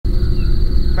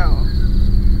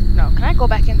go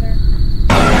back in there?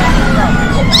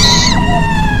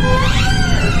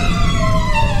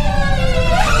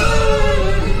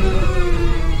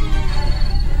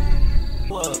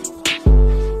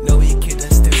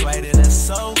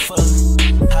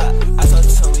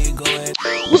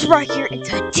 What's Rock here, and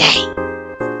today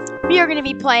we are gonna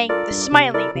be playing the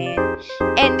Smiling Man.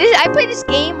 And I played this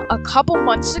game a couple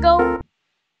months ago.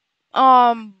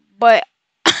 But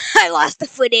I lost the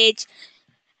footage.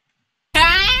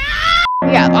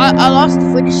 Yeah, I lost the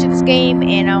footage to this game,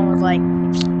 and I was like,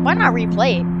 why not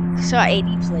replay it? So I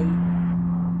AD played.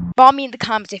 Follow me in the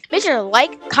comments. Make sure to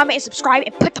like, comment, and subscribe,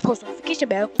 and put the post notification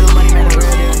bell.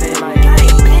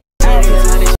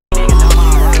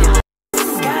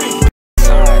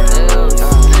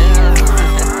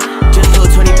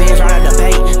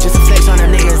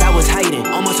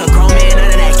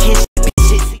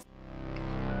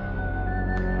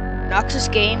 Noxus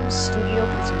Games Studio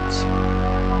presents.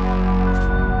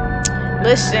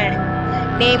 Listen,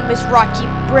 name is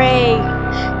RockyRey.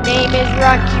 Name is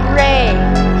RockyRey.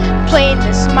 Playing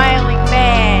the Smiling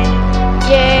Man.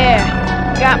 Yeah,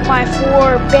 got my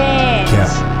 4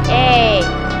 bands. Hey,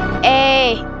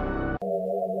 hey.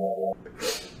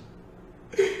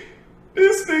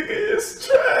 This nigga is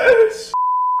trash.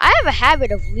 I have a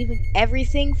habit of leaving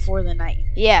everything for the night.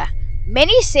 Yeah.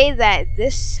 Many say that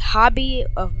this hobby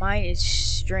of mine is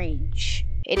strange.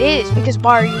 It is, because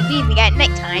why are you leaving at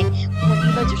nighttime when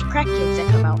you know there's crackheads that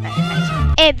come out at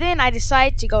nighttime? And then I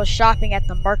decided to go shopping at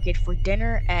the market for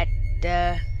dinner at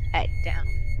down.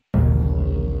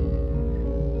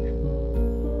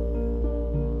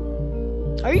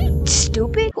 Are you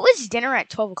stupid? Who is dinner at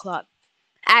 12 o'clock?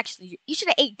 Actually, you should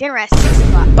have ate dinner at 6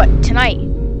 o'clock. But tonight,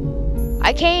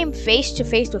 I came face to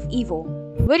face with evil.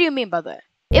 What do you mean by that?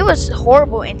 It was a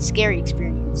horrible and scary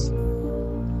experience.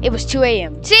 It was 2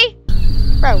 a.m. See?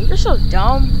 Bro, you're so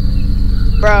dumb.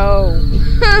 Bro.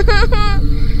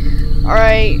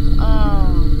 Alright,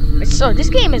 so this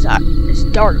game is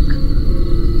dark.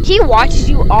 He watches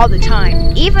you all the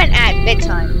time. Even at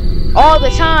bedtime. All the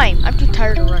time. I'm too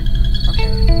tired to run.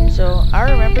 Okay. So, I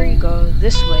remember you go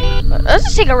this way. But let's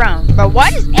just take a round. Bro, why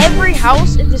does every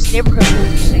house in this neighborhood look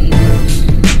the same, bro?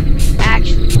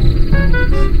 Actually.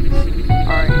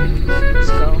 Alright,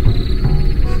 let's go.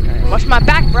 Alright, watch my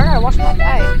back, bro. I watch my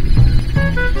back.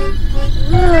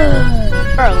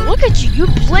 Bro, look at you. You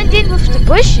blend in with the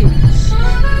bushes. Ooh.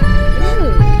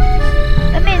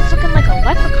 That man's looking like a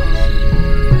leprechaun.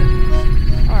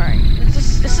 Alright,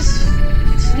 let's just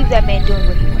leave that man doing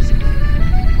what he wants to do.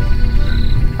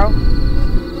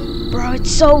 Bro,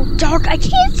 it's so dark. I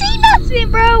can't see nothing,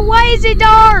 bro. Why is it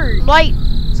dark? Light.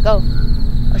 Let's go.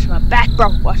 Watch my back, bro.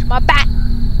 Watch my back.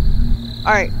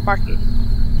 Alright, mark it.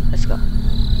 Let's go.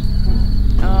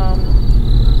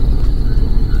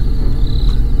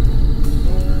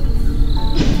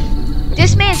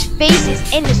 This man's face is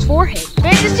in his forehead.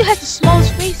 Man, this dude has the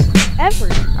smallest face ever.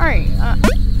 Alright,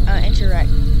 interact.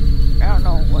 I don't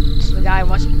know what the guy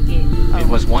wants me to get. It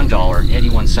was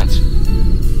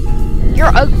 $1.81. You're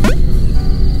ugly.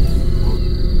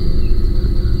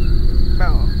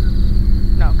 Bro.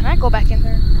 No, can I go back in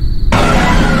there?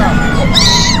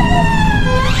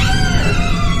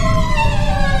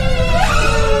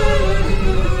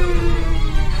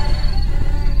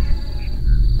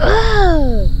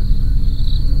 Ugh.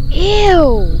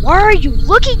 Ew. Why are you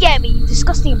looking at me, you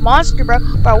disgusting monster, bro?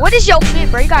 Bro, what is your fit,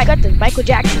 bro? You got the Michael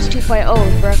Jackson's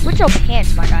 2.0, bro. What's your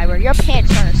pants, my guy, bro? Your pants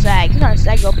trying to sag. You trying to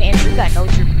sag your pants, you got no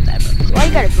shirt with that, bro. Why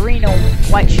you got a green or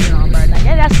white shirt on, bro? Like,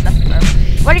 that's nothing, bro.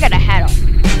 Why do you got a hat on?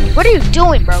 What are you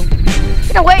doing, bro?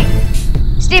 Get away!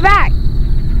 Stay back!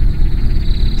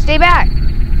 Stay back!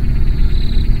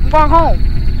 I'm going home.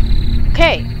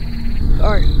 Okay.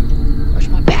 Alright. Watch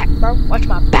my back, bro. Watch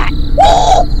my back.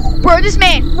 Woo! Bro, this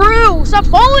man threw! Stop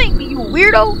following me, you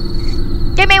weirdo!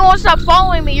 That man won't stop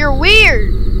following me. You're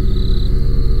weird.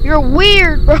 You're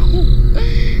weird, bro.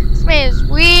 This man is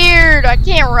weird. I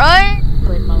can't run.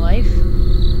 Played my life.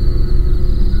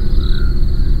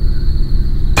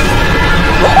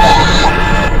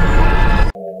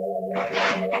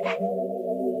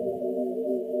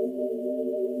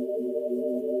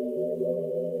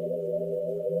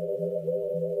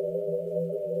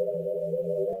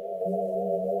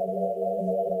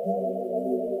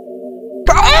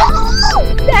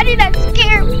 That did not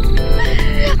scare me.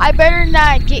 I better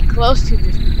not get close to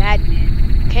this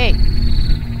madman. Okay.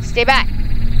 Stay back.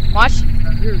 Watch.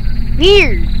 You're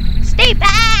weird. Stay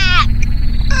back.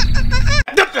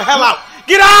 Get the hell out.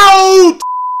 Get out.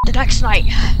 The next night.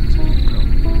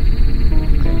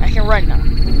 Okay, I can run now.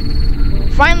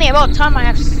 Finally, about time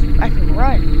I can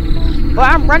run. But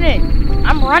I'm running.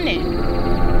 I'm running.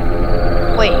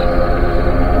 Wait.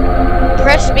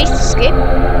 Press space to skip?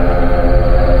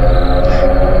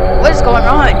 What is going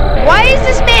on? Why is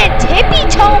this man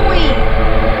tippy-toeing?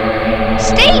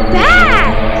 Stay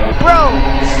back! Bro,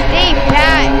 stay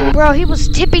back. Bro, he was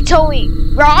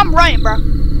tippy-toeing. Bro, I'm running, bro.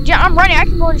 Yeah, I'm running. I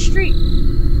can go in the street.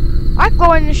 I can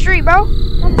go in the street, bro.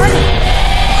 I'm running.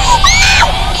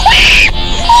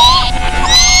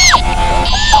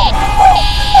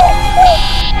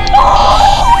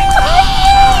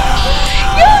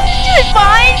 Yo, this dude's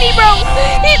behind me, bro.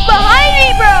 He's behind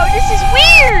me, bro. This is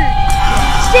weird.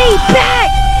 Stay back.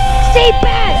 Stay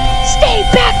back. Stay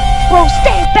back. Bro,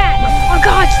 stay back. Oh,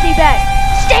 God, stay back.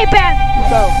 Stay back.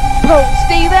 Bro,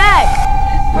 stay back.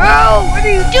 Bro, what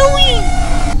are you doing?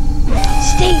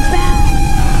 Stay back.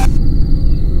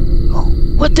 Oh,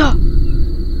 what the?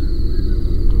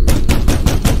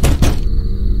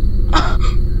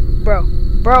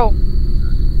 Bro.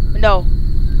 No.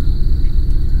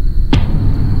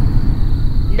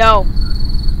 No.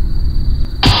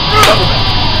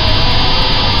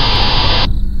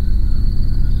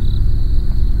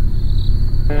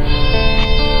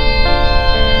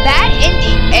 Bad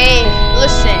ending. Hey,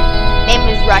 listen. Name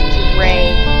is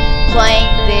RockyRey. Playing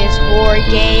this horror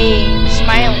game.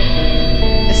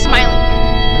 Smiling. The Smiling.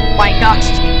 Why not?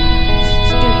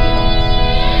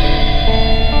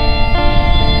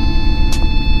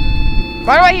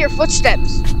 Why do I hear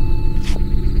footsteps?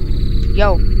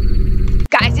 Yo.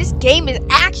 Guys, this game is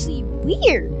actually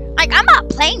weird. Like, I'm not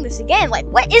playing this again. Like,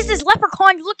 what is this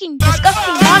leprechaun-looking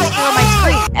disgusting monster on my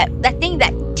screen? That thing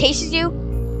that chases you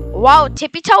while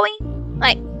tippy-toeing?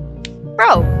 Like,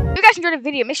 bro, if you guys enjoyed the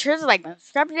video, make sure to like,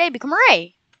 subscribe today, become a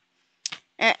Ray.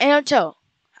 And until,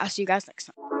 I'll see you guys next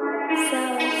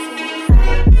time.